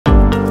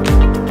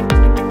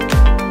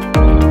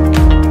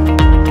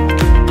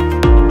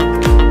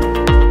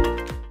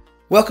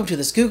Welcome to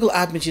this Google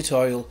Admin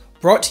tutorial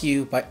brought to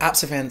you by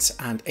Apps Events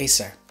and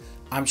Acer.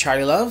 I'm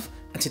Charlie Love,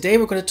 and today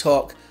we're going to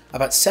talk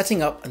about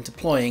setting up and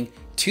deploying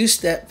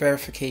two-step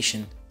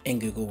verification in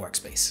Google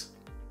Workspace.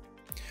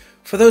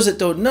 For those that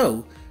don't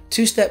know,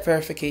 two-step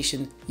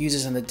verification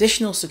uses an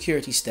additional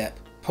security step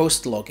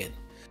post-login.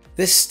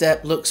 This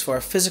step looks for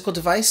a physical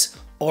device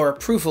or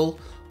approval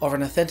of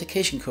an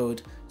authentication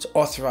code to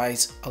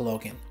authorize a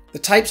login. The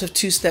types of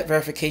two-step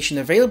verification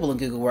available in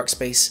Google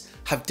Workspace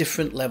have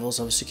different levels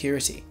of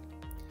security.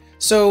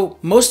 So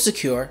most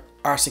secure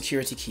are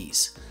security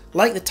keys,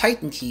 like the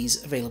Titan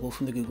keys available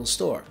from the Google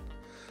Store,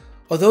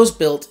 or those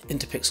built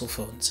into Pixel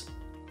phones.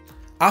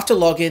 After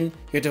login,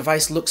 your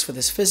device looks for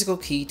this physical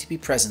key to be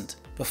present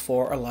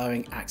before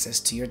allowing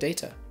access to your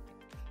data.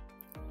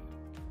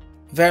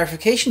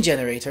 Verification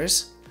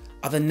generators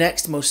are the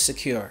next most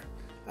secure,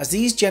 as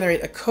these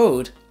generate a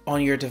code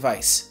on your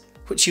device,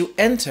 which you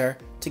enter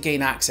to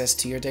gain access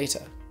to your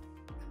data.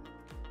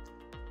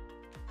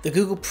 The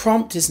Google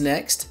prompt is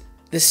next.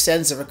 This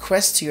sends a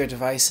request to your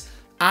device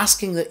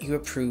asking that you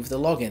approve the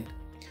login.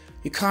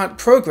 You can't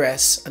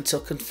progress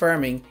until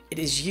confirming it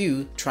is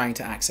you trying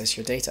to access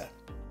your data.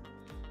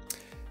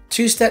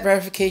 Two-step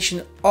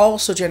verification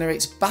also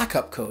generates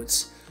backup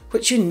codes,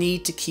 which you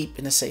need to keep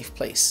in a safe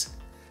place.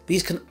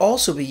 These can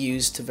also be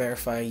used to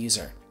verify a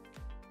user.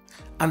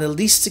 And the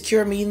least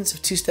secure means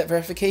of two-step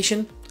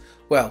verification?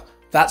 Well,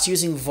 that's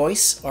using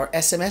voice or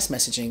SMS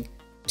messaging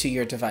to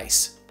your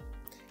device.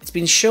 It's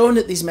been shown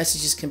that these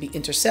messages can be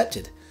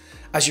intercepted,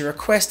 as your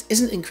request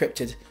isn't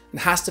encrypted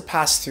and has to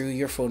pass through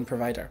your phone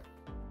provider.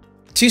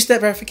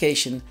 Two-step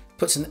verification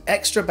puts an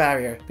extra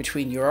barrier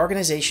between your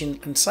organization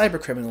and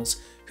cybercriminals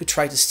who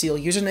try to steal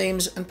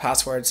usernames and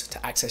passwords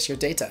to access your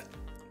data.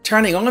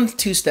 Turning on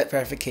two-step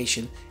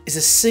verification is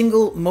the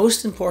single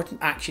most important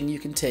action you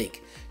can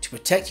take to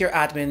protect your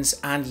admins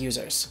and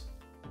users.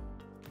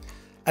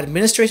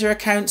 Administrator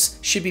accounts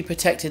should be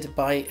protected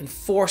by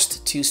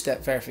enforced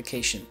two-step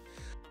verification.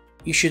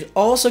 You should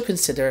also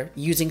consider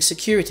using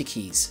security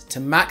keys to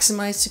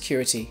maximize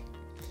security,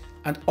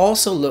 and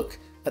also look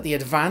at the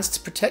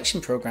Advanced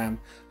Protection Program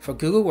for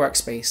Google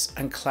Workspace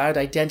and Cloud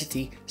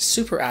Identity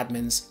Super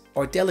Admins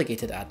or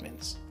Delegated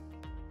Admins.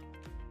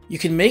 You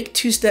can make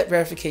two-step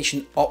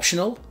verification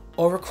optional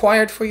or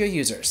required for your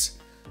users.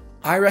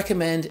 I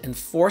recommend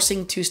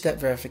enforcing two-step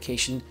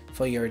verification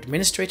for your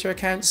administrator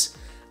accounts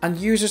and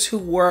users who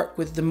work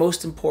with the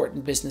most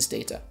important business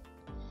data.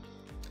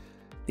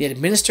 The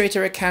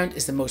administrator account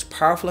is the most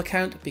powerful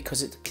account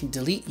because it can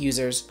delete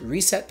users,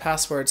 reset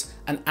passwords,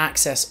 and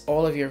access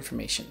all of your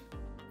information.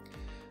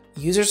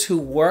 Users who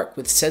work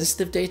with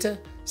sensitive data,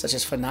 such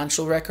as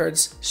financial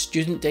records,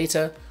 student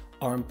data,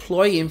 or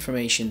employee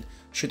information,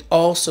 should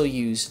also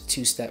use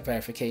two-step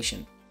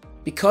verification.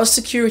 Because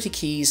security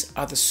keys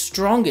are the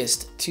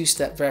strongest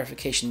two-step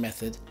verification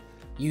method,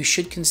 you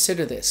should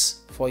consider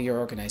this for your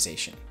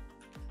organization.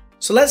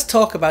 So let's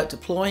talk about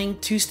deploying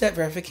two-step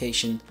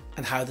verification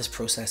and how this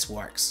process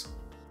works.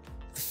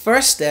 The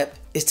first step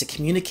is to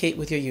communicate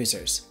with your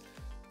users.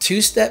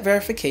 Two-step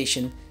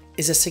verification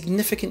is a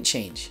significant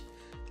change,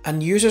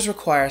 and users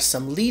require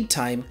some lead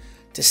time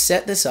to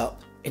set this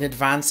up in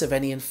advance of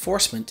any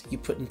enforcement you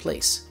put in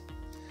place.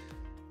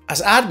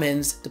 As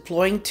admins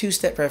deploying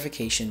two-step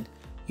verification,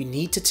 you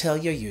need to tell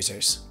your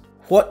users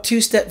what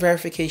two-step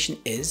verification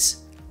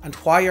is and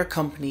why your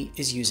company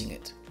is using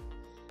it.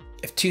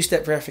 If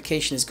two-step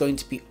verification is going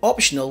to be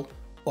optional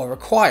or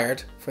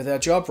required for their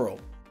job role.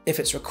 If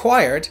it's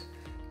required,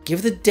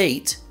 give the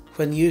date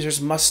when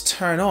users must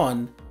turn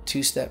on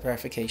two-step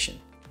verification.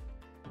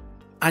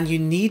 And you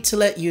need to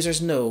let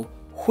users know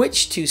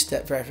which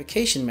two-step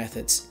verification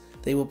methods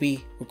they will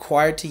be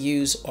required to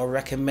use or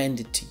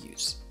recommended to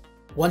use.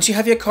 Once you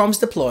have your comms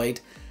deployed,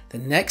 the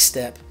next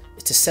step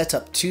is to set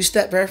up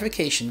two-step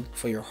verification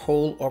for your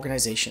whole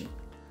organization,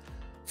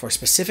 for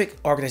specific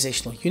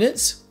organizational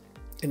units,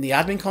 in the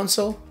admin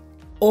console,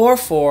 or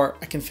for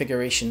a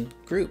configuration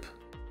group.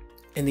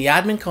 In the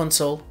admin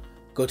console,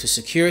 go to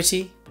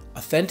Security,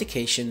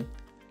 Authentication,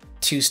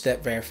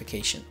 Two-Step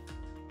Verification.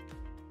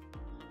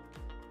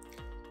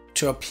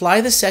 To apply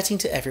the setting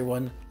to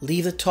everyone,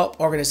 leave the top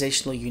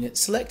organizational unit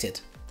selected.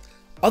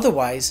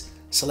 Otherwise,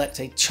 select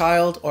a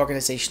child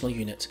organizational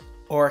unit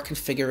or a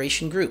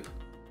configuration group.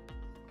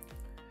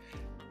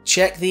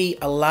 Check the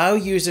Allow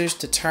Users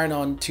to Turn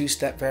on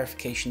Two-Step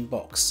Verification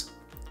box.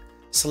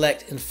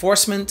 Select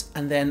Enforcement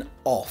and then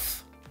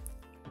Off.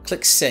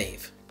 Click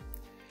Save.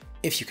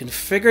 If you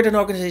configured an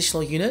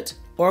organizational unit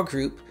or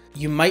group,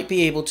 you might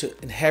be able to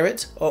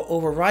inherit or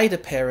override a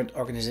parent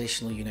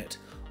organizational unit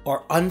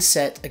or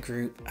unset a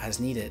group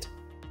as needed.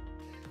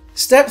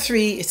 Step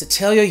 3 is to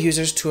tell your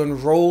users to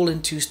enroll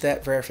in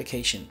two-step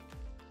verification.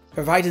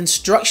 Provide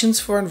instructions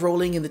for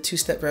enrolling in the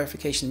two-step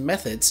verification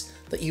methods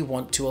that you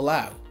want to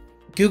allow.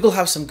 Google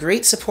have some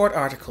great support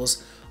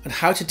articles on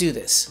how to do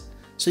this,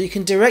 so you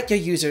can direct your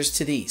users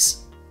to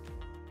these.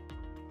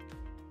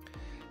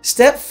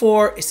 Step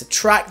 4 is to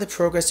track the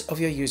progress of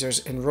your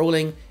users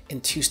enrolling in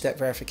two-step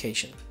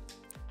verification.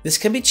 This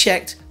can be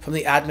checked from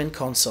the admin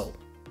console.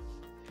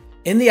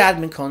 In the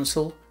admin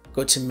console,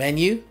 go to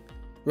Menu,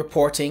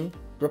 Reporting,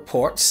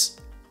 Reports,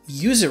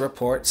 User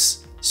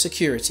Reports,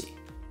 Security.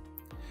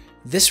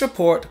 This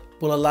report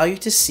will allow you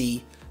to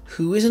see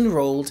who is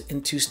enrolled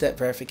in two-step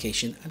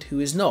verification and who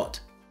is not.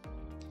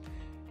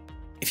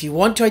 If you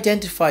want to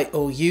identify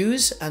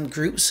OUs and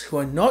groups who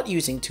are not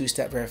using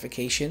two-step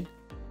verification,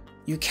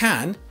 you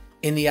can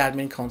in the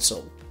Admin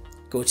Console.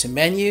 Go to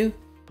Menu,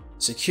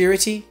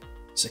 Security,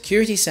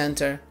 Security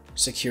Center,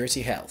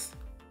 Security Health.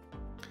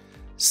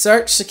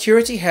 Search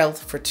Security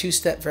Health for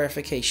two-step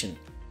verification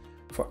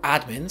for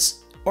admins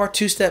or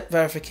two-step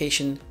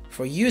verification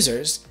for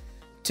users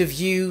to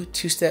view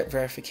two-step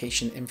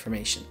verification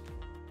information.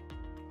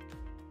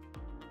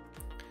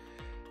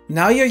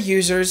 Now your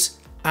users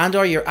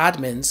and/or your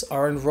admins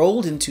are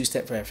enrolled in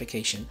two-step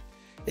verification,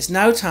 it's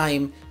now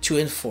time to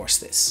enforce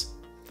this.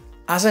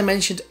 As I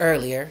mentioned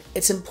earlier,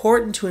 it's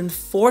important to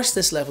enforce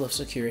this level of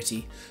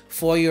security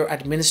for your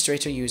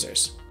administrator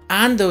users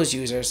and those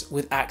users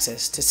with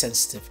access to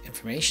sensitive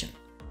information.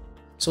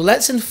 So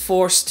let's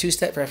enforce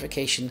two-step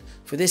verification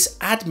for this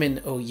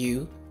admin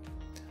OU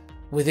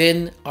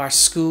within our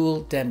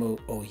school demo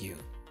OU.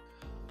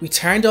 We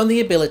turned on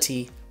the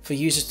ability for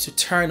users to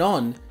turn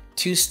on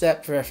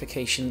two-step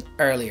verification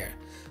earlier,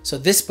 so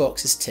this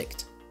box is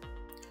ticked.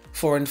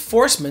 For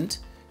enforcement,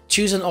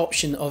 choose an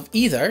option of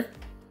either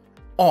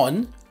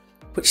On,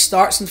 which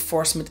starts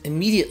enforcement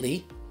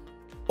immediately,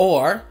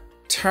 or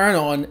Turn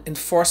on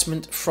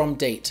enforcement from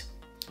date,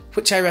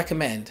 which I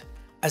recommend,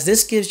 as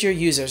this gives your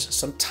users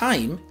some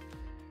time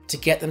to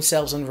get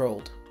themselves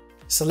enrolled.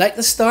 Select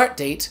the start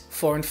date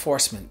for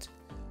enforcement.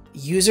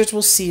 Users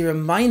will see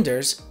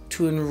reminders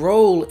to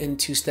enroll in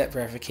two-step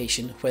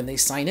verification when they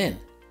sign in.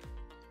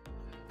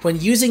 When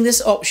using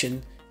this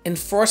option,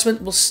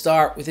 enforcement will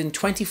start within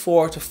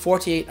 24 to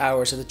 48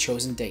 hours of the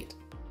chosen date.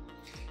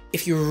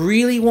 If you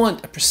really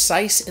want a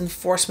precise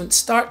enforcement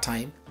start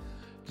time,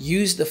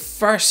 use the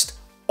first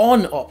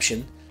On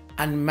option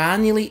and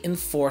manually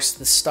enforce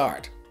the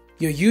start.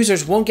 Your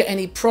users won't get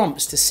any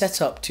prompts to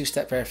set up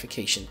two-step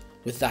verification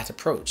with that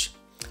approach,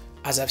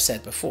 as I've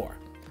said before.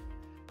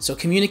 So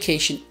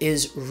communication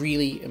is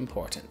really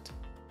important.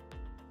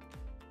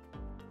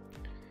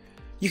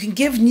 You can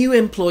give new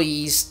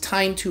employees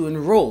time to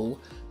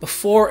enroll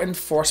before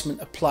enforcement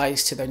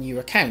applies to their new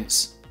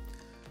accounts.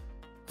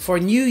 For a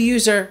new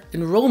user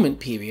enrollment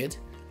period,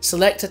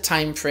 select a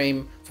time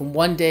frame from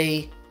 1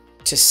 day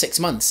to 6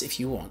 months if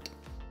you want.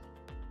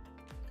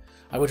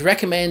 I would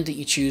recommend that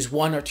you choose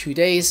 1 or 2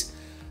 days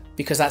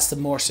because that's the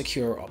more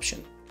secure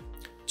option.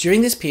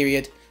 During this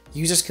period,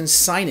 users can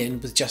sign in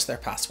with just their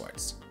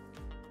passwords.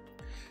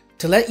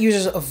 To let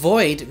users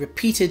avoid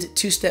repeated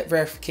two-step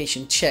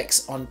verification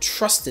checks on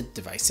trusted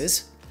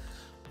devices,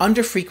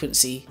 under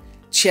Frequency,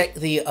 check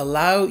the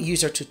Allow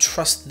User to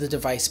Trust the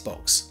Device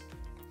box.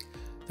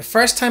 The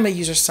first time a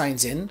user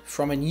signs in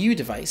from a new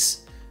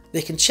device,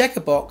 they can check a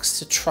box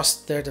to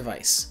trust their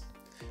device.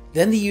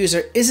 Then the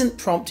user isn't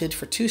prompted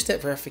for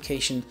two-step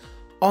verification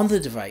on the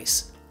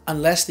device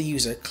unless the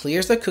user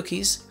clears their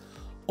cookies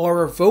or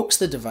revokes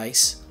the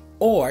device,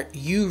 or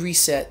you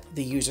reset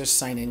the user's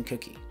sign-in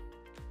cookie.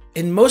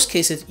 In most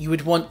cases, you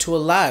would want to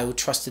allow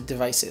trusted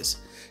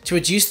devices to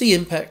reduce the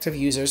impact of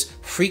users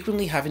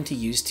frequently having to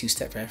use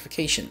two-step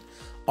verification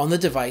on the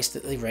device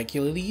that they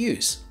regularly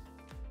use.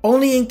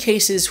 Only in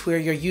cases where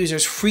your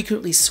users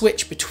frequently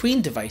switch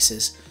between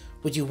devices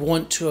would you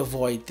want to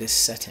avoid this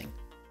setting.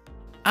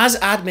 As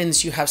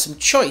admins, you have some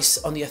choice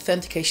on the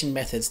authentication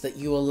methods that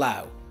you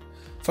allow.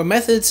 For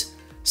methods,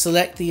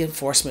 select the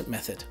enforcement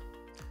method.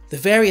 The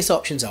various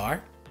options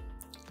are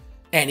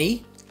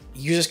Any,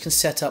 users can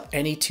set up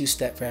any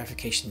two-step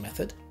verification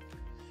method.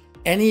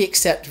 Any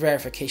accept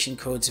verification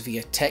codes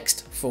via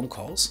text, phone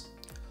calls.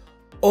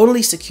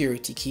 Only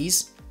security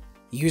keys,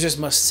 users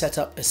must set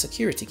up a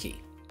security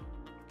key.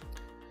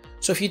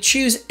 So if you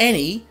choose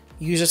Any,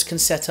 users can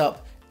set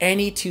up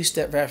any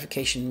two-step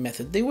verification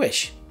method they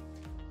wish.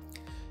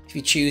 If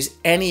you choose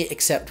Any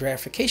accept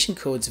verification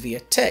codes via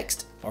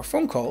text or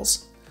phone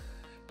calls,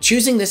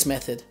 choosing this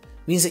method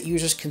means that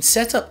users can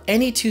set up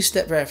any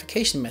two-step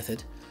verification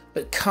method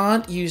but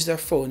can't use their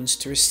phones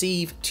to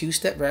receive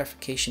two-step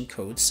verification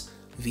codes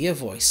via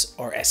voice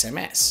or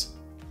SMS.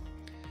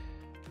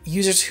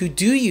 Users who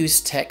do use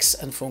texts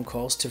and phone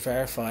calls to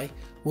verify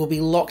will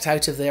be locked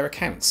out of their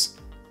accounts.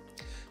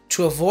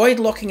 To avoid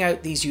locking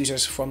out these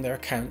users from their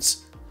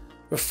accounts,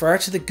 refer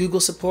to the Google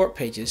support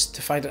pages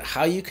to find out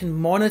how you can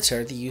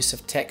monitor the use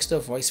of text or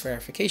voice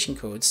verification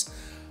codes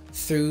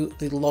through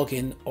the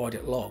login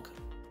audit log.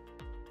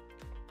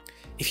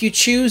 If you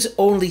choose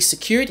only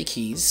security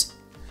keys,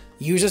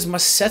 users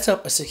must set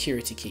up a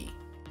security key.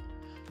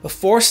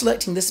 Before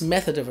selecting this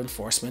method of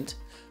enforcement,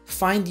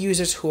 find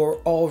users who are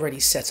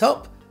already set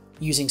up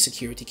using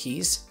security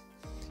keys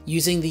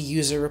using the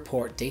user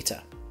report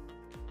data.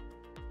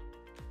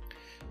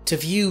 To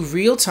view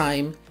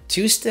real-time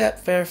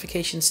two-step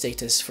verification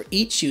status for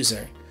each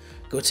user,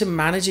 go to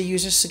Manage a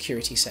User's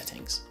Security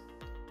Settings.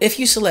 If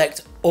you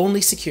select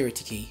Only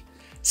Security Key,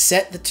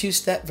 set the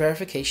two-step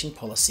verification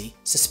policy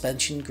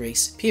suspension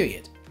grace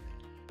period.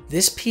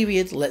 This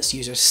period lets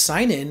users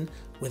sign in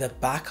with a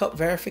backup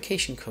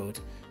verification code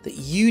that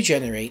you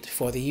generate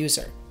for the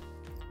user,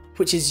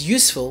 which is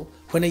useful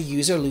when a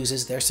user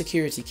loses their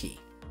security key.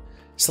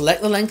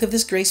 Select the length of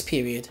this grace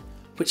period,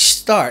 which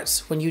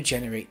starts when you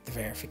generate the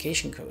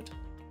verification code.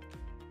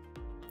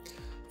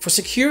 For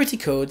security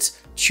codes,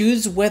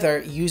 choose whether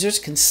users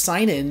can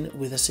sign in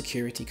with a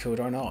security code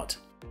or not.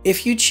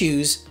 If you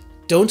choose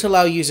Don't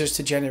allow users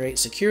to generate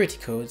security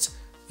codes,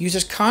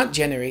 users can't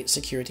generate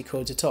security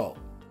codes at all.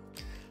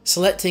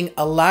 Selecting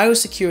Allow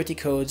security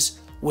codes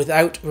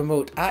without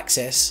remote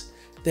access,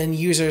 then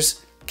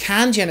users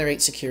can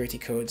generate security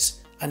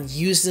codes and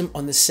use them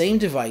on the same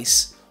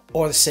device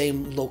or the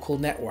same local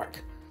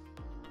network.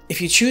 If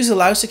you choose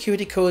Allow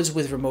security codes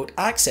with remote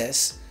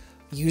access,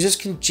 users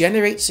can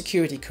generate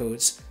security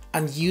codes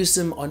and use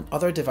them on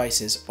other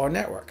devices or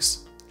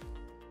networks,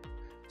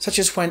 such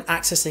as when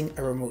accessing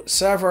a remote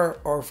server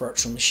or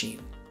virtual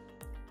machine.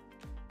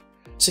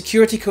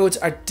 Security codes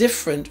are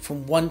different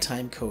from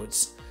one-time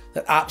codes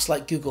that apps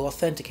like Google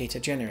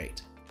Authenticator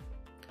generate.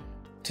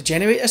 To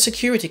generate a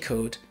security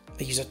code,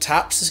 a user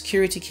taps the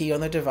security key on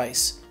their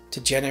device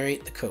to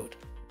generate the code.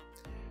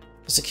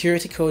 The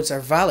security codes are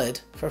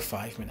valid for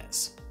 5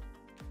 minutes.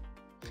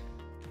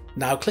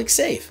 Now click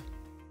Save.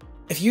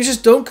 If users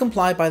don't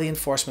comply by the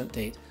enforcement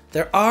date,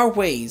 there are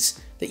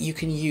ways that you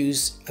can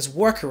use as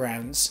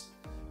workarounds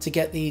to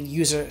get the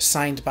user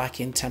signed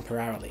back in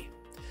temporarily.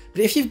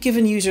 But if you've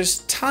given users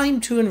time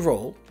to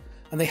enroll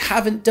and they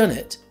haven't done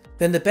it,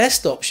 then the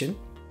best option,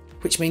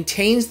 which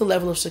maintains the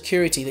level of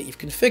security that you've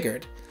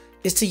configured,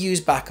 is to use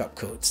backup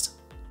codes.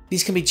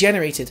 These can be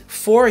generated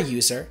for a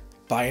user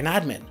by an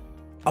admin.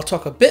 I'll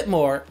talk a bit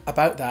more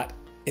about that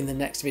in the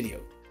next video.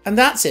 And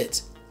that's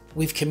it.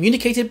 We've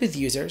communicated with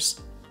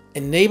users,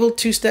 enabled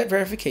two-step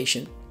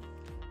verification,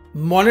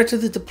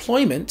 monitored the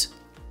deployment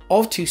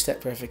of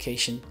two-step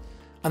verification,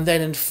 and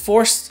then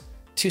enforced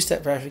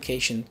two-step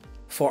verification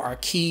for our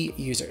key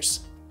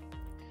users.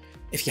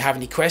 If you have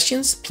any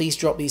questions, please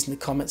drop these in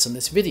the comments on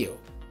this video.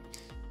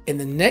 In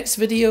the next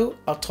video,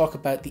 I'll talk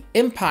about the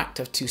impact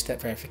of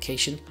two-step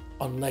verification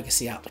on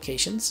legacy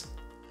applications,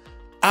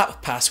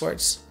 app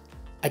passwords,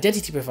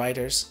 identity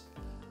providers,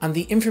 and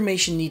the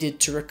information needed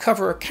to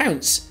recover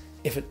accounts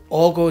if it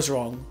all goes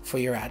wrong for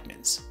your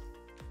admins.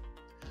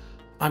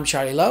 I'm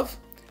Charlie Love,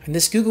 and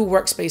this Google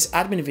Workspace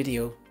admin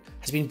video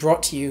has been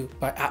brought to you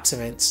by Apps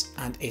Events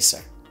and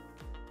Acer.